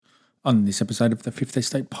On this episode of the Fifth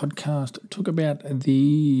Estate podcast, talk about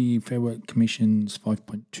the Fair Work Commission's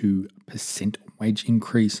 5.2% wage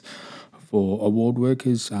increase for award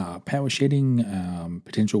workers, power shedding,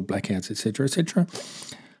 potential blackouts, etc., etc.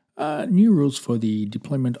 New rules for the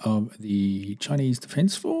deployment of the Chinese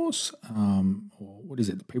Defence Force, or what is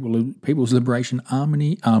it, the People's Liberation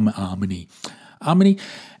Army, and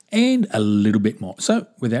a little bit more. So,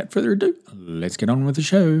 without further ado, let's get on with the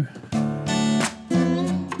show.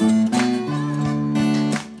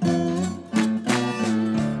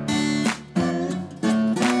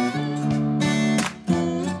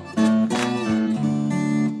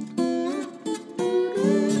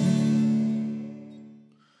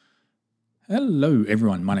 Hello,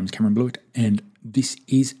 everyone. My name is Cameron Blewett, and this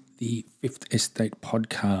is the Fifth Estate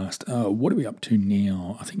podcast. What are we up to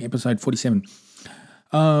now? I think episode 47.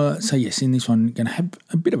 So yes, in this one, going to have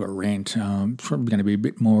a bit of a rant. It's probably going to be a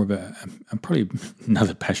bit more of probably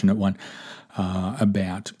another passionate one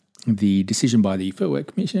about the decision by the Fair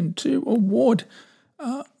Work Commission to award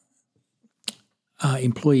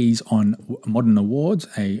employees on modern awards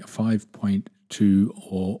a 5.2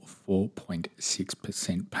 or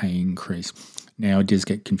 4.6% pay increase. Now, it does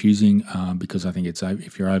get confusing because I think it's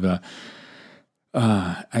if you're over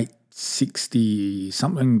 860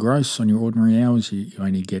 something gross on your ordinary hours, you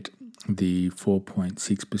only get the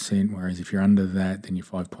 4.6%, whereas if you're under that, then you're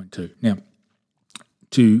 5.2. Now,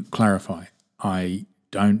 to clarify, I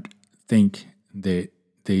don't think that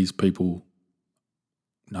these people,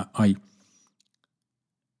 I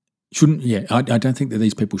don't think that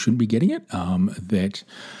these people shouldn't be getting it.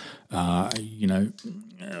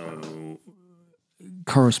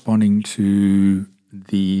 Corresponding to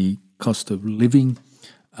the cost of living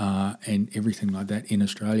and everything like that in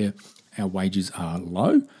Australia, our wages are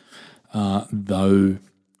low, though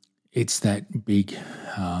it's that big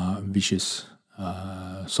vicious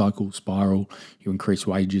cycle spiral. You increase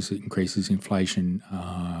wages, it increases inflation,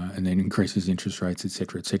 and then increases interest rates,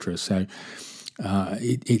 etc., etc. So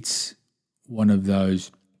it's one of those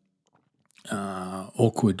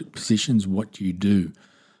awkward positions. What do you do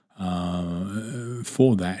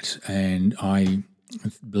for that? And I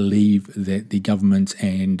believe that the government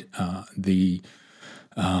and the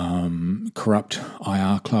corrupt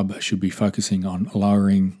IR club should be focusing on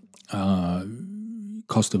lowering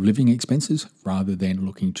cost of living expenses rather than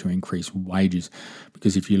looking to increase wages,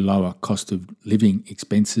 because if you lower cost of living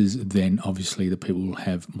expenses, then obviously the people will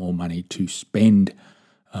have more money to spend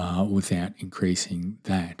without increasing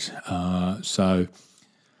that.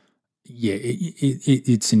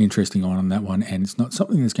 It's an interesting one on that one, and it's not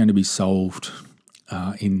something that's going to be solved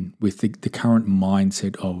with the current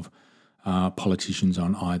mindset of politicians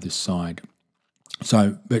on either side.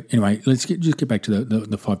 So, but anyway, let's get back to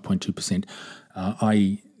the 5.2%.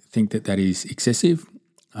 I think that is excessive.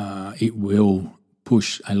 It will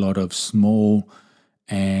push a lot of small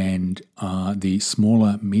and the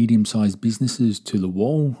smaller, medium-sized businesses to the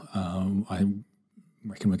wall. I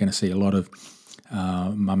reckon we're going to see a lot of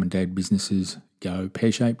mum and dad businesses go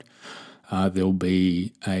pear-shaped. There'll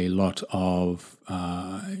be a lot of,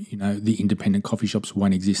 the independent coffee shops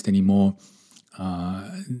won't exist anymore.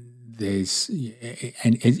 It's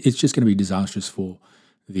just going to be disastrous for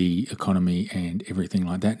the economy and everything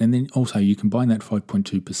like that. And then also you combine that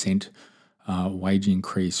 5.2% wage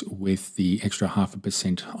increase with the extra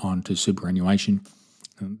 0.5% onto superannuation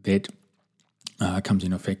that comes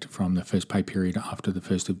in effect from the first pay period after the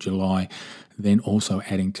 1st of July. Then also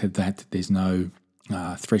adding to that, there's no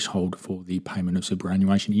threshold for the payment of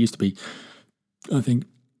superannuation. It used to be, I think,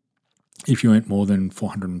 if you earned more than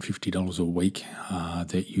 $450 a week,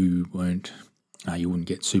 that you wouldn't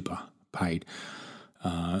get super paid.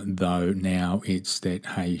 Though now it's that,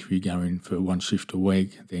 hey, if you go in for one shift a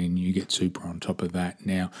week, then you get super on top of that.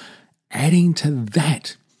 Now, adding to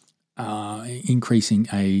that, increasing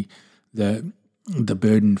the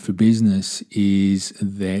burden for business is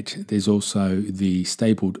that there's also the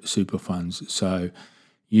stapled super funds. So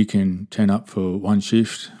you can turn up for one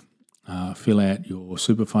shift, fill out your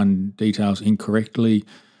super fund details incorrectly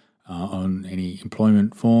on any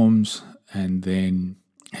employment forms, and then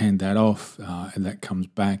hand that off, and that comes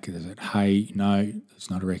back and says, hey, no, it's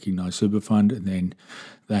not a recognised super fund, and then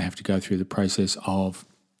they have to go through the process of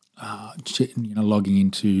logging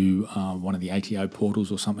into one of the ATO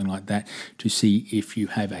portals or something like that to see if you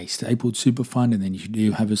have a stapled super fund, and then if you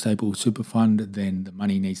do have a stapled super fund, then the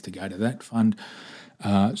money needs to go to that fund.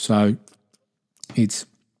 So it's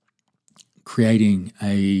creating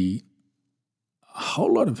a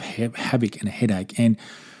whole lot of havoc and a headache. And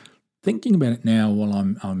thinking about it now while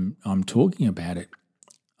I'm talking about it,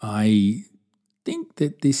 I think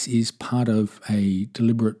that this is part of a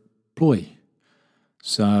deliberate employ.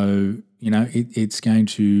 So, it's going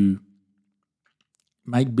to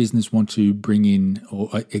make business want to bring in or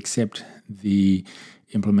accept the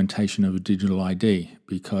implementation of a digital ID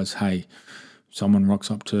because, hey, someone rocks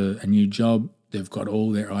up to a new job, they've got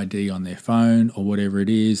all their ID on their phone or whatever it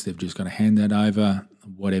is, they've just got to hand that over,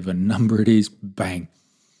 whatever number it is, bang.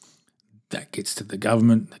 That gets to the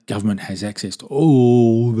government. The government has access to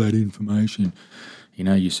all that information.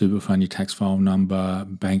 Your super fund, your tax file number,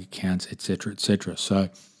 bank accounts, etc., etc. So,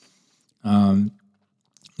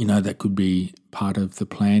 that could be part of the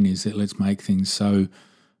plan is that let's make things so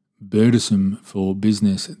burdensome for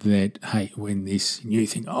business that, hey, when this new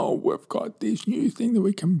thing, we've got this new thing that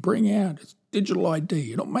we can bring out, it's digital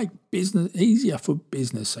ID. It'll make business easier for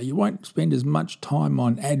business. So you won't spend as much time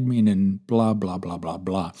on admin and blah, blah, blah, blah,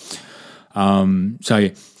 blah. So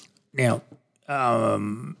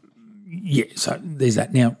there's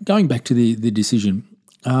that. Now, going back to the decision,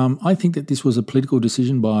 I think that this was a political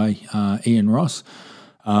decision by Ian Ross.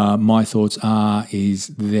 My thoughts is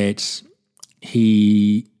that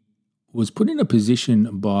he was put in a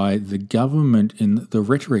position by the government in the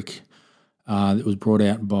rhetoric that was brought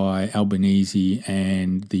out by Albanese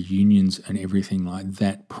and the unions and everything like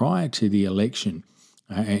that prior to the election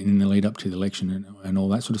and in the lead up to the election and all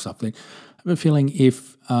that sort of stuff. I have a feeling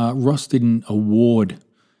if Ross didn't award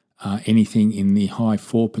anything in the high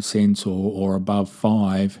 4% or above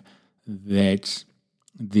 5%, that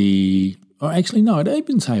I'd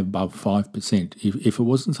even say above 5%. If it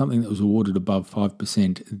wasn't something that was awarded above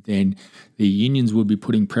 5%, then the unions would be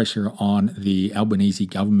putting pressure on the Albanese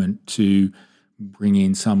government to bring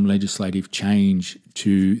in some legislative change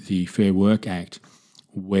to the Fair Work Act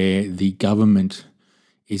where the government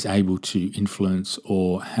is able to influence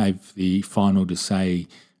or have the final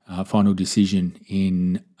decision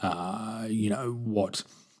in what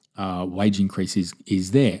wage increase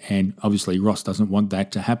is there. And obviously Ross doesn't want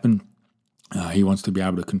that to happen. He wants to be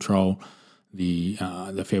able to control the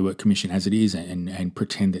Fair Work Commission as it is and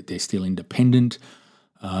pretend that they're still independent.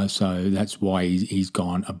 So that's why he's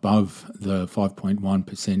gone above the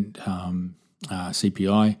 5.1%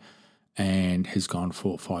 CPI and has gone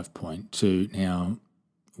for 5.2. Now,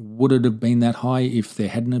 would it have been that high if there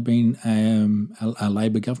hadn't have been a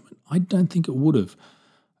Labor government? I don't think it would have,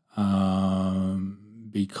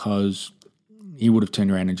 because he would have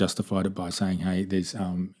turned around and justified it by saying, hey, there's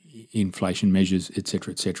inflation measures, et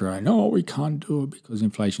cetera, and we can't do it because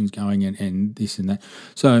inflation's going and this and that.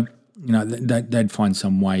 So, they'd find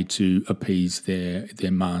some way to appease their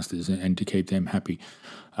masters and to keep them happy.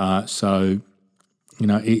 It's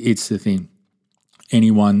the thing.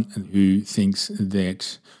 Anyone who thinks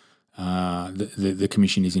that the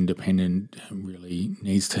commission is independent really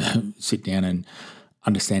needs to sit down and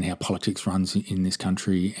understand how politics runs in this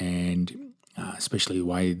country, and especially the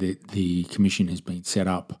way that the commission has been set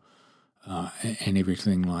up and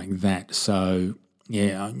everything like that. So,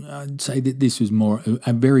 I'd say that this was more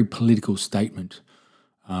a very political statement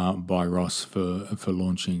by Ross for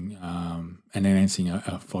launching and announcing a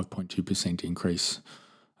 5.2% increase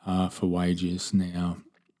for wages. Now,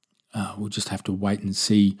 we'll just have to wait and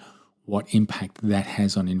see what impact that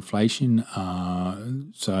has on inflation.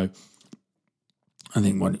 So I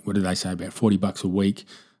think, what did they say, about $40 a week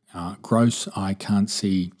gross? I can't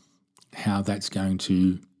see how that's going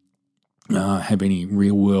to have any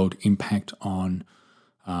real-world impact on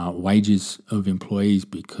wages of employees,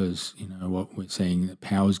 because what we're seeing, the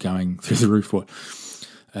power's going through the roof. What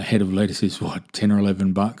a head of lettuce is, $10 or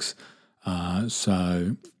 $11.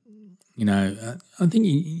 So I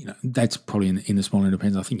think that's probably in the small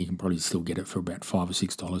independents. I think you can probably still get it for about $5 or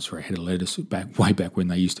 $6 for a head of lettuce. Way back when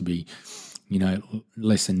they used to be,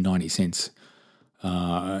 less than 90 cents.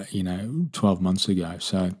 12 months ago.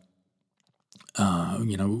 So.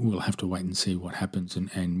 We'll have to wait and see what happens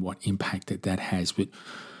and what impact that has. But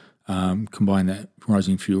combine that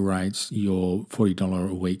rising fuel rates, your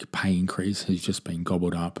 $40 a week pay increase has just been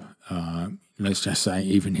gobbled up. Let's just say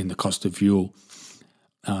even in the cost of fuel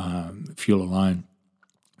alone.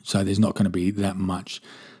 So there's not going to be that much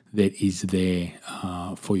that is there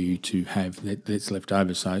for you to have that's left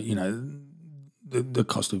over. So, the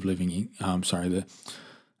cost of living, the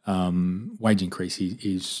wage increase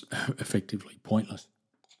is effectively pointless.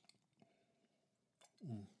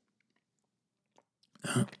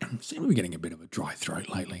 Seem to be getting a bit of a dry throat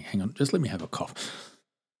lately. Hang on, just let me have a cough.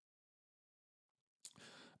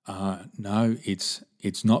 No, it's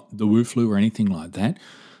not the Wu flu or anything like that.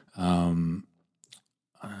 I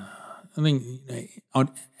think I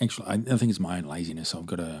think it's my own laziness. I've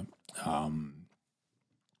got a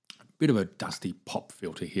bit of a dusty pop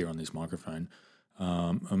filter here on this microphone.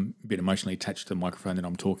 I'm a bit emotionally attached to the microphone that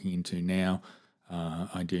I'm talking into now.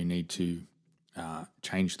 I do need to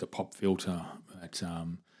change the pop filter, but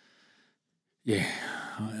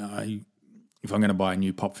if I'm going to buy a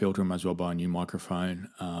new pop filter, I might as well buy a new microphone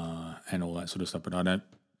and all that sort of stuff. But I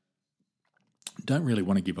don't really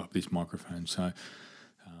want to give up this microphone, so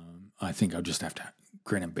I think I'll just have to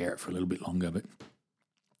grin and bear it for a little bit longer. But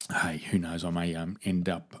hey, who knows? I may end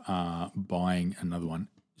up buying another one.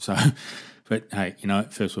 So, but hey,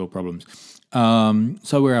 first world problems.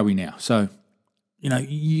 So where are we now? So,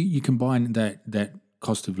 you combine that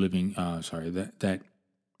cost of living, that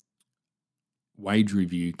wage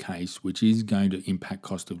review case, which is going to impact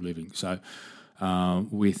cost of living. So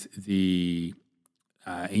with the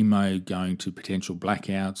EMO going to potential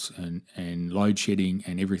blackouts and load shedding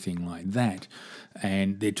and everything like that,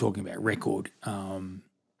 and they're talking about record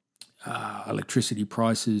electricity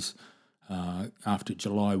prices after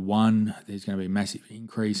July 1, there's going to be a massive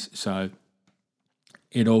increase. So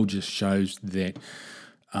it all just shows that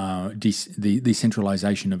the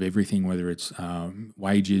decentralization of everything, whether it's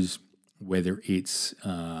wages, whether it's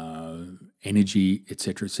energy, et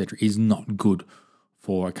cetera, is not good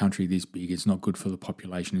for a country this big. It's not good for the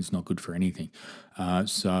population. It's not good for anything.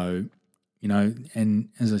 So, and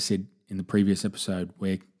as I said in the previous episode,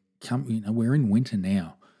 we're in winter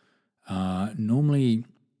now. Normally,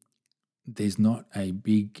 there's not a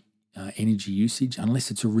big energy usage unless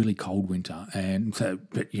it's a really cold winter. And so,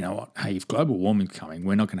 but you know what? Hey, if global warming's coming,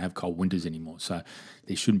 we're not going to have cold winters anymore. So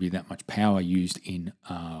there shouldn't be that much power used in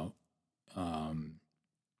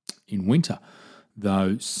winter,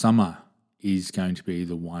 though summer is going to be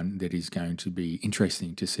the one that is going to be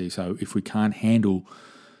interesting to see. So if we can't handle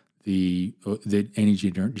the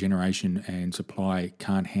energy generation and supply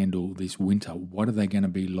can't handle this winter, what are they going to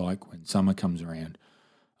be like when summer comes around?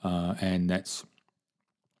 And that's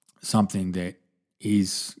something that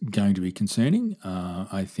is going to be concerning.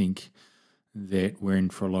 I think that we're in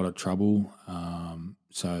for a lot of trouble.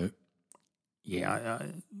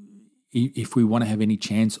 If we want to have any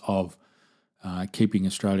chance of keeping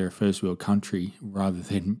Australia a first world country rather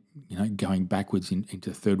than going backwards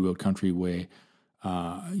into third world country where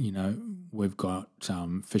we've got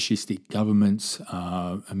fascistic governments,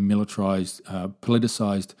 militarized,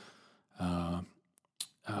 politicized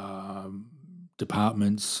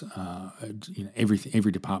departments.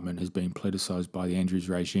 Every department has been politicized by the Andrews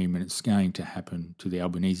regime, and it's going to happen to the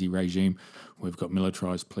Albanese regime. We've got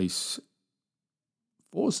militarized police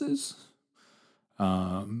forces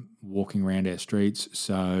walking around our streets.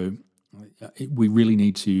 So we really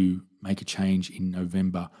need to make a change in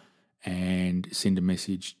November and send a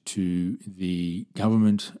message to the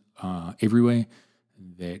government everywhere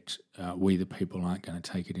that we the people aren't going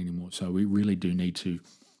to take it anymore. So we really do need to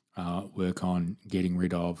work on getting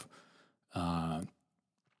rid of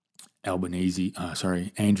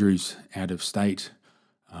Andrews out of state,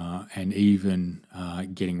 and even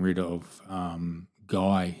getting rid of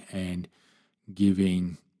Guy, and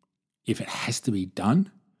giving, if it has to be done,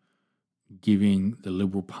 giving the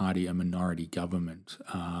Liberal Party a minority government,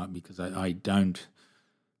 because I don't,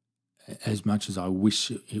 as much as I wish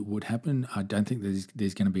it would happen, I don't think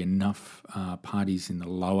there's going to be enough parties in the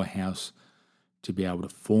lower house to be able to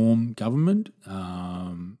form government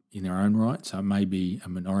in their own right. So it may be a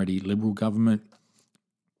minority Liberal government,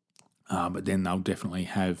 but then they'll definitely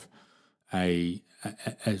have a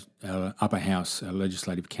upper house, a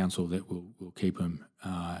legislative council that will keep them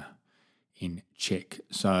in check.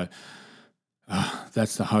 So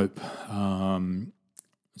that's the hope.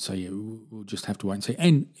 We'll just have to wait and see.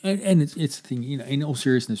 And it's the thing, in all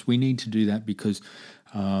seriousness, we need to do that because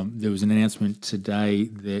there was an announcement today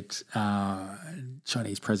that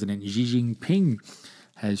Chinese President Xi Jinping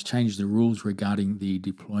has changed the rules regarding the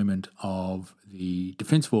deployment of the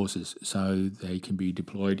defence forces, so they can be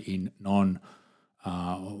deployed in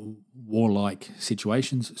non-warlike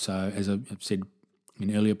situations. So as I've said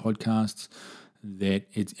in earlier podcasts, that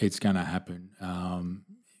it's going to happen.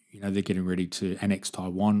 They're getting ready to annex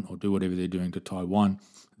Taiwan or do whatever they're doing to Taiwan.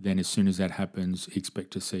 Then as soon as that happens,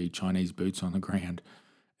 expect to see Chinese boots on the ground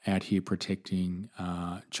out here protecting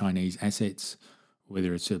Chinese assets,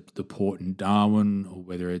 whether it's at the port in Darwin or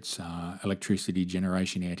whether it's electricity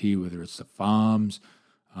generation out here, whether it's the farms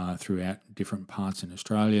throughout different parts in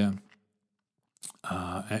Australia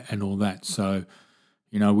and all that. So,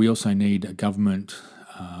 we also need a government,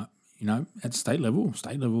 at state level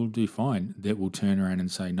will do fine, that will turn around and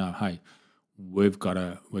say, no, hey, we're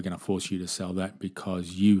going to force you to sell that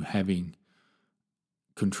because you having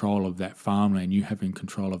control of that farmland, you having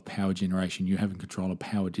control of power generation, you having control of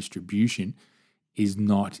power distribution is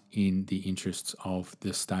not in the interests of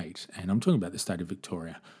the state. And I'm talking about the state of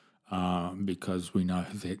Victoria, because we know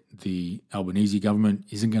that the Albanese government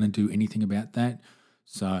isn't going to do anything about that.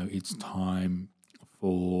 So it's time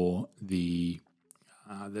for the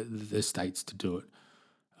states to do it.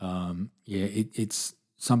 It's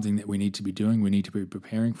something that we need to be doing. We need to be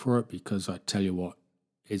preparing for it, because I tell you what,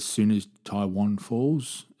 as soon as Taiwan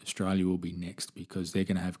falls, Australia will be next, because they're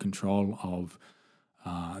going to have control of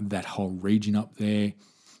that whole region up there.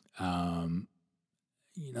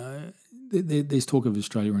 There's talk of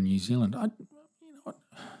Australia and New Zealand. I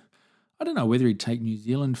don't know whether he'd take New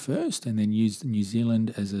Zealand first and then use New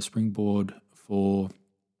Zealand as a springboard for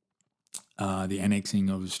the annexing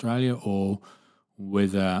of Australia, or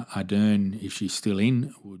whether Ardern, if she's still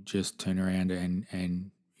in, would just turn around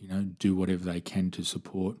and do whatever they can to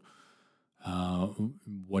support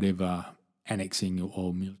whatever annexing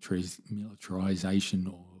or militarization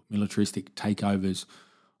or militaristic takeovers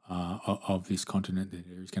of this continent that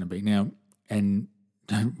there is going to be now. And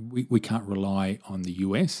we can't rely on the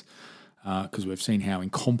US, because we've seen how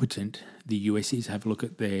incompetent the US is. Have a look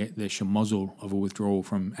at their schmozzle of a withdrawal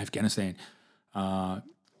from Afghanistan.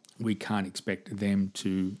 We can't expect them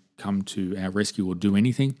to come to our rescue or do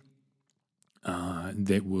anything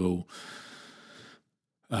that will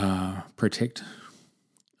protect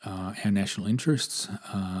our national interests.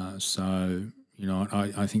 I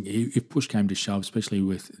think if push came to shove, especially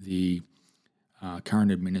with the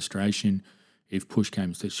current administration, if push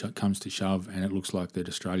comes to shove and it looks like that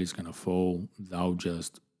Australia's going to fall, they'll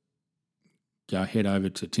just go head over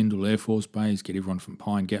to Tyndall Air Force Base, get everyone from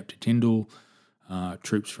Pine Gap to Tyndall,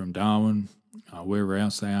 troops from Darwin, wherever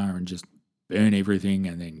else they are, and just burn everything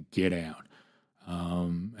and then get out.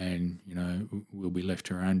 We'll be left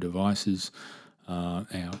to our own devices. Our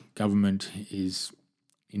government is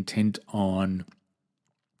intent on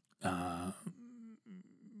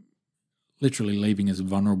literally leaving us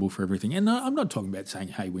vulnerable for everything. And I'm not talking about saying,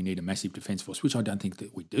 hey, we need a massive defence force, which I don't think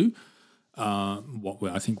that we do.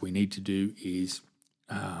 What I think we need to do is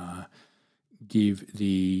give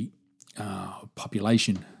the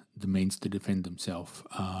population the means to defend themselves.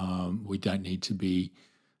 We don't need to be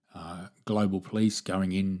global police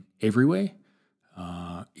going in everywhere.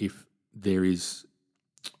 If there is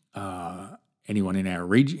anyone in our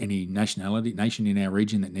region, any nation in our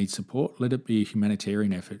region that needs support, let it be a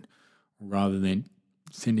humanitarian effort rather than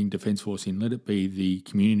sending Defence Force in. Let it be the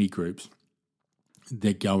community groups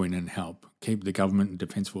that go in and help. Keep the government and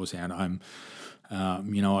Defence Force out.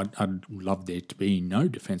 I'd love there to be no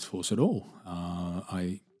Defence Force at all.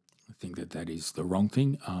 I think that is the wrong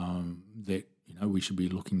thing. That we should be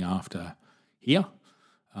looking after here,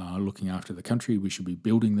 looking after the country. We should be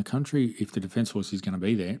building the country. If the Defence Force is going to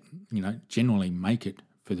be there, generally make it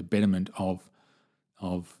for the betterment of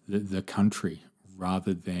the country,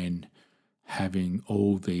 rather than having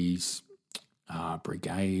all these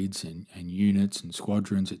brigades and units and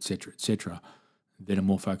squadrons, etc., that are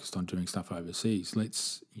more focused on doing stuff overseas.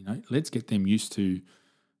 Let's get them used to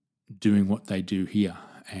doing what they do here,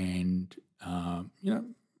 and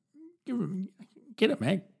get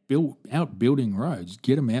them out building roads,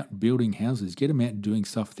 get them out building houses, get them out doing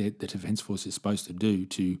stuff that the Defence Force is supposed to do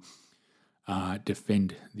to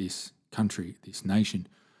defend this country, this nation,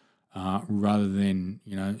 rather than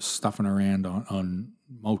stuffing around on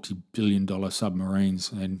multi-billion-dollar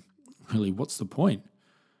submarines. And really, what's the point?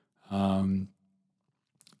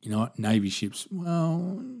 Navy ships.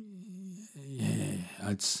 Well, yeah,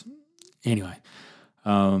 it's anyway.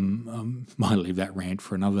 Might leave that rant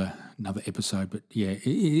for another episode, but yeah,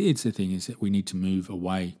 it's the thing is that we need to move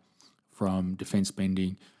away from defence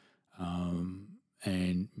spending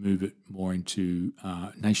and move it more into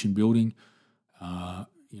nation building.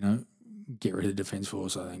 Get rid of the Defence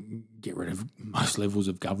Force. I think get rid of most levels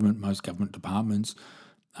of government, most government departments.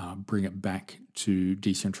 Bring it back to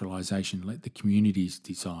decentralisation. Let the communities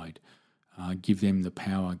decide. Give them the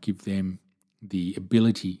power. Give them the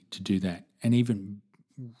ability to do that, and even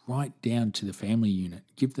right down to the family unit.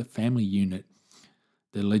 Give the family unit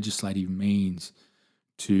the legislative means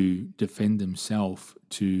to defend themselves,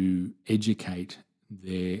 to educate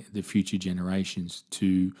the future generations,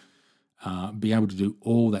 to be able to do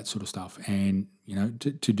all that sort of stuff. And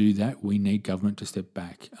to do that, we need government to step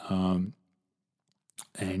back.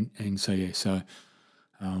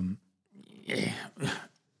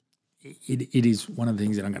 It is one of the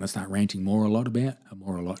things that I'm going to start ranting a lot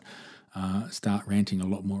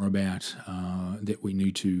more about, that we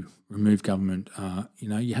need to remove government.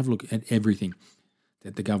 You have a look at everything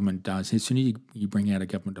that the government does. As soon as you bring out a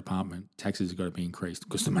government department, taxes have got to be increased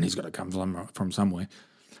because the money's got to come from somewhere.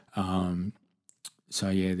 There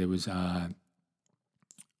was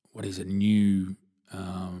what is it, new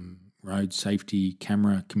road safety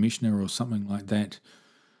camera commissioner or something like that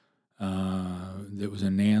that was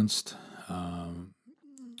announced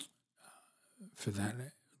for that.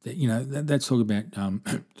 That's talking about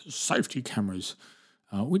safety cameras,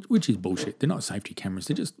 which is bullshit. They're not safety cameras.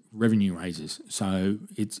 They're just revenue raisers. So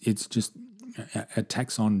it's just a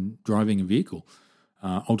tax on driving a vehicle.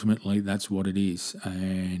 Ultimately, that's what it is.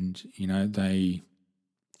 And,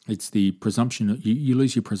 it's the presumption, you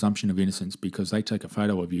lose your presumption of innocence because they take a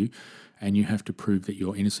photo of you and you have to prove that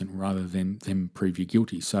you're innocent rather than them prove you're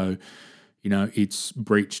guilty. So, it's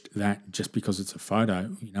breached that just because it's a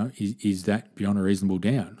photo, is that beyond a reasonable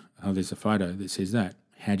doubt? Oh, there's a photo that says that.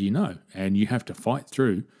 How do you know? And you have to fight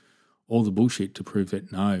through all the bullshit to prove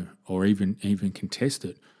that no, or even contest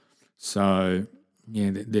it. So, yeah,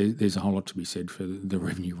 there's a whole lot to be said for the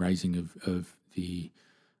revenue raising of the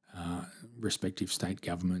respective state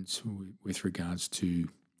governments with regards to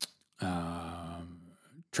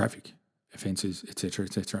traffic offences, etc.,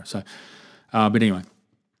 etc. So, but anyway,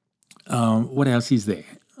 what else is there?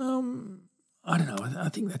 I don't know. I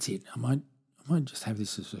think that's it. I might just have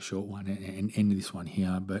this as a short one and end this one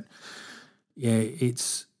here. But yeah,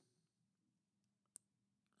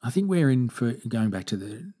 I think we're in for going back to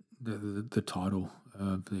the title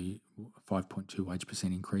of the 5.2 wage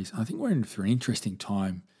percent increase. I think we're in for an interesting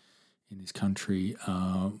time in this country.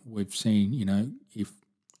 We've seen, if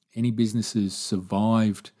any businesses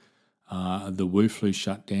survived the Wu flu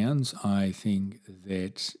shutdowns, I think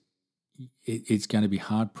that it's going to be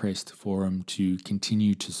hard pressed for them to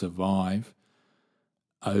continue to survive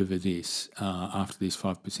over this after this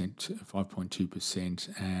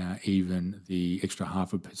 5.2%, even the extra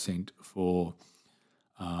 0.5% for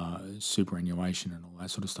superannuation and all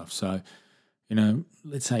that sort of stuff. So,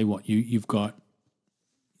 let's say you've got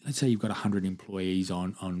 100 employees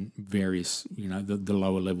on various, the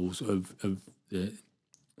lower levels of the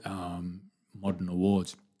modern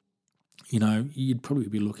awards. You'd probably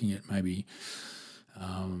be looking at maybe,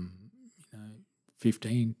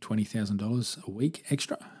 $15,000, $20,000 a week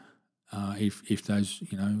extra. If those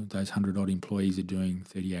 100 odd employees are doing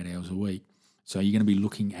 38 hours a week. So you're going to be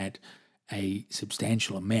looking at a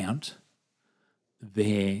substantial amount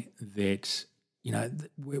there that,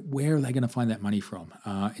 where are they going to find that money from?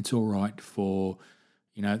 It's all right for,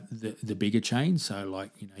 the bigger chains. So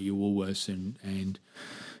like, your Woolworths and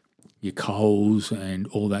your Coles and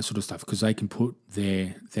all that sort of stuff, because they can put their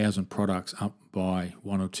 1,000 products up by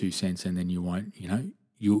 1 or 2 cents, and then you won't,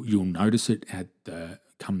 you'll notice it at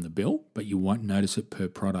come the bill, but you won't notice it per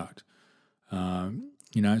product.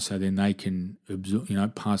 So then they can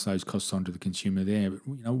absorb, pass those costs on to the consumer there.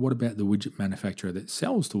 But what about the widget manufacturer that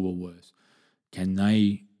sells to Woolworths? Can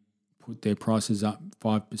they put their prices up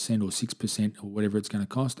 5% or 6% or whatever it's going to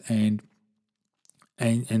cost? And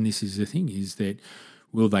this is the thing, is that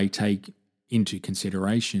will they take into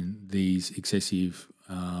consideration these excessive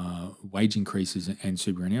wage increases and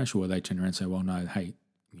superannuation, or will they turn around and say, well, no, hey,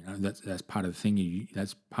 that's part of the thing.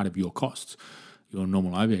 That's part of your costs, your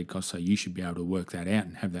normal overhead costs. So you should be able to work that out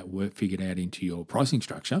and have that work figured out into your pricing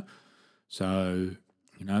structure. So,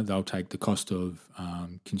 they'll take the cost of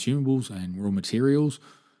consumables and raw materials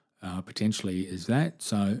potentially as that.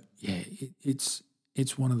 So, yeah, it's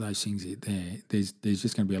one of those things that there's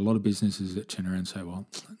just going to be a lot of businesses that turn around and say, well,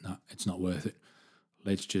 no, it's not worth it.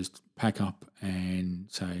 Let's just pack up and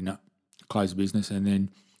say, no, close the business. And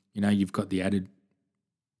then, you've got the added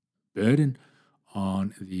burden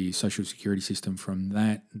on the social security system from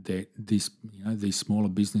that this, these smaller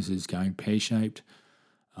businesses going pear-shaped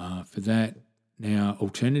for that. Now,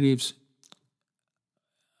 alternatives,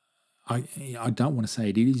 I don't want to say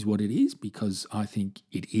it is what it is, because I think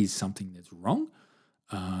it is something that's wrong.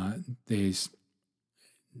 It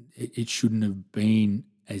shouldn't have been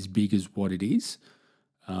as big as what it is,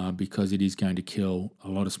 because it is going to kill a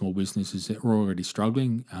lot of small businesses that were already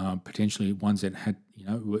struggling, potentially ones that had,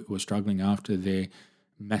 were struggling after their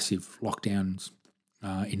massive lockdowns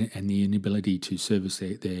and the inability to service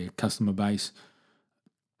their customer base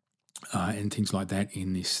and things like that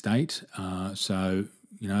in this state.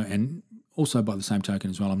 And also by the same token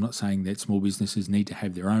as well, I'm not saying that small businesses need to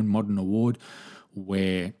have their own modern award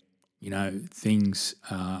where, things,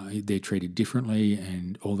 they're treated differently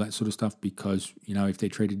and all that sort of stuff, because, if they're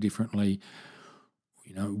treated differently,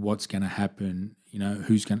 what's going to happen, no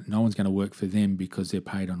one's going to work for them because they're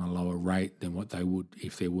paid on a lower rate than what they would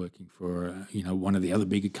if they're working for, one of the other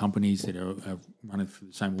bigger companies that are running for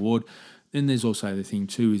the same award. Then there's also the thing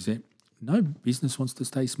too, is that no business wants to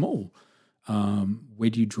stay small. Where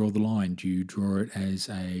do you draw the line? Do you draw it as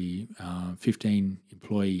a 15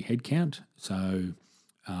 employee headcount? So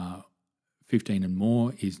 15 and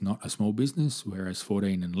more is not a small business, whereas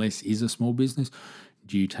 14 and less is a small business.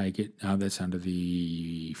 Do you take it, that's under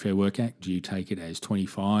the Fair Work Act, do you take it as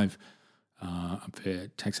 25 for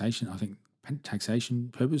taxation? I think taxation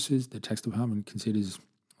purposes, the tax department considers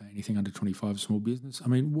anything under 25 a small business. I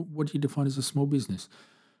mean, what do you define as a small business?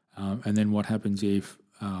 And then what happens if,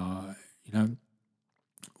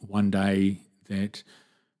 one day that,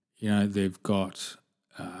 they've got,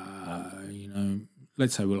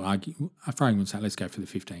 let's say we'll argue, for argument's sake, let's go for the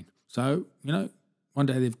 15. So, one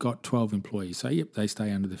day they've got 12 employees. So, yep, they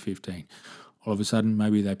stay under the 15. All of a sudden,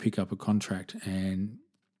 maybe they pick up a contract and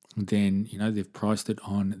then, they've priced it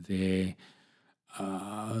on their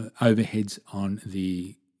overheads on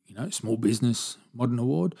the, small business modern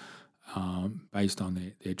award based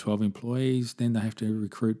on their 12 employees. Then they have to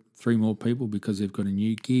recruit 3 more people because they've got a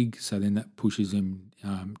new gig. So then that pushes them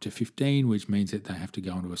to 15, which means that they have to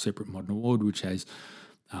go onto a separate modern award, which has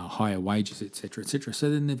higher wages, et cetera, et cetera. So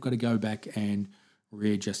then they've got to go back and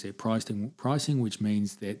readjust their pricing, which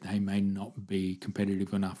means that they may not be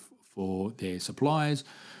competitive enough for their suppliers.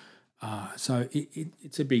 So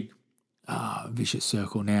it's a big vicious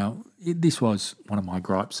circle. Now, this was one of my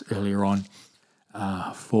gripes earlier on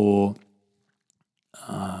for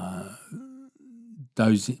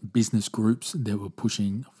those business groups that were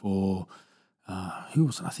pushing for, who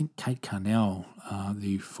was it? I think Kate Carnell,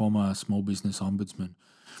 the former small business ombudsman,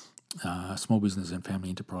 small business and family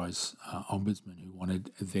enterprise ombudsman, who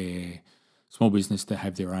wanted their small business to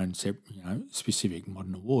have their own specific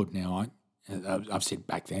modern award. Now, I've said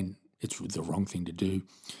back then it's the wrong thing to do.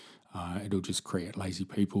 It'll just create lazy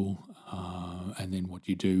people. And then what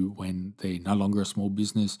do you do when they're no longer a small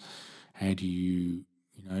business? How do you,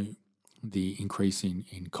 the increase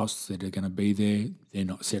in costs that are going to be there, they're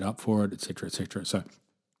not set up for it, et cetera, et cetera. So,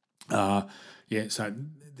 so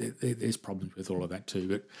there's problems with all of that too.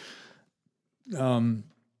 But, I'm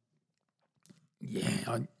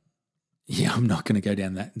not going to go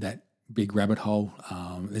down that big rabbit hole.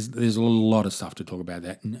 There's a lot of stuff to talk about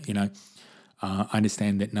that. I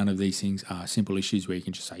understand that none of these things are simple issues where you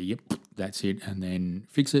can just say, yep, that's it, and then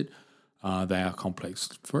fix it. They are complex.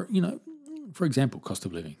 For example, cost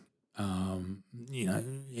of living.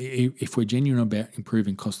 If we're genuine about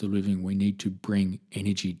improving cost of living, we need to bring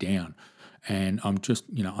energy down. And I'm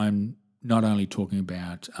not only talking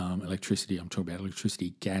about electricity, I'm talking about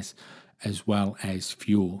electricity, gas, as well as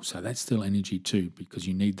fuel. So that's still energy too, because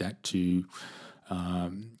you need that to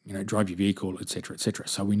drive your vehicle, et cetera, et cetera.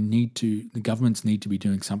 So the governments need to be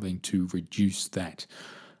doing something to reduce that.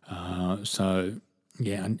 Until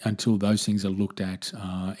those things are looked at,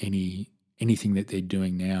 anything that they're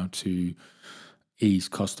doing now to ease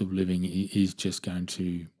cost of living is just going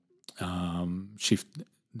to shift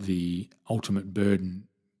the ultimate burden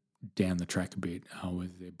down the track a bit,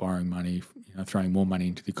 with their borrowing money, throwing more money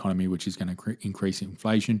into the economy, which is going to increase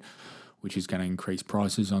inflation, which is going to increase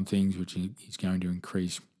prices on things, which is going to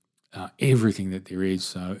increase everything that there is.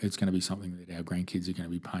 So it's going to be something that our grandkids are going to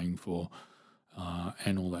be paying for,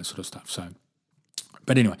 and all that sort of stuff. So,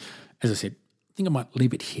 but anyway, as I said, I think I might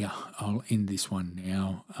leave it here. I'll end this one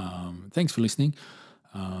now. Thanks for listening.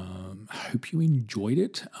 I hope you enjoyed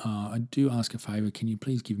it. I do ask a favour. Can you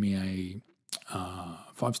please give me a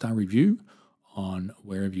 5-star review on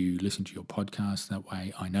wherever you listen to your podcast? That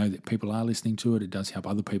way I know that people are listening to it. It does help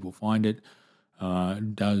other people find it.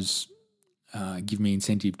 It does give me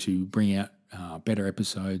incentive to bring out better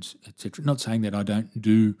episodes, etc. Not saying that I don't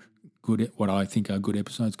do what I think are good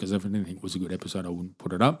episodes, because if I didn't think it was a good episode, I wouldn't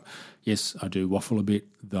put it up. Yes, I do waffle a bit,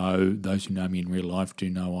 though those who know me in real life do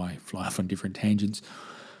know I fly off on different tangents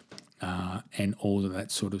and all of that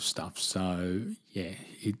sort of stuff. So, yeah,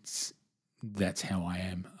 that's how I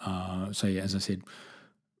am. As I said,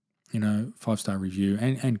 5-star review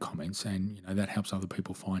and comments, and, that helps other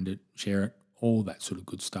people find it, share it, all that sort of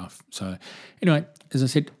good stuff. So anyway, as I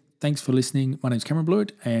said, thanks for listening. My name's Cameron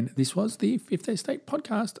Blewett, and this was the Fifth Estate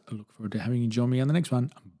Podcast. I look forward to having you join me on the next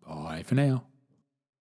one. Bye for now.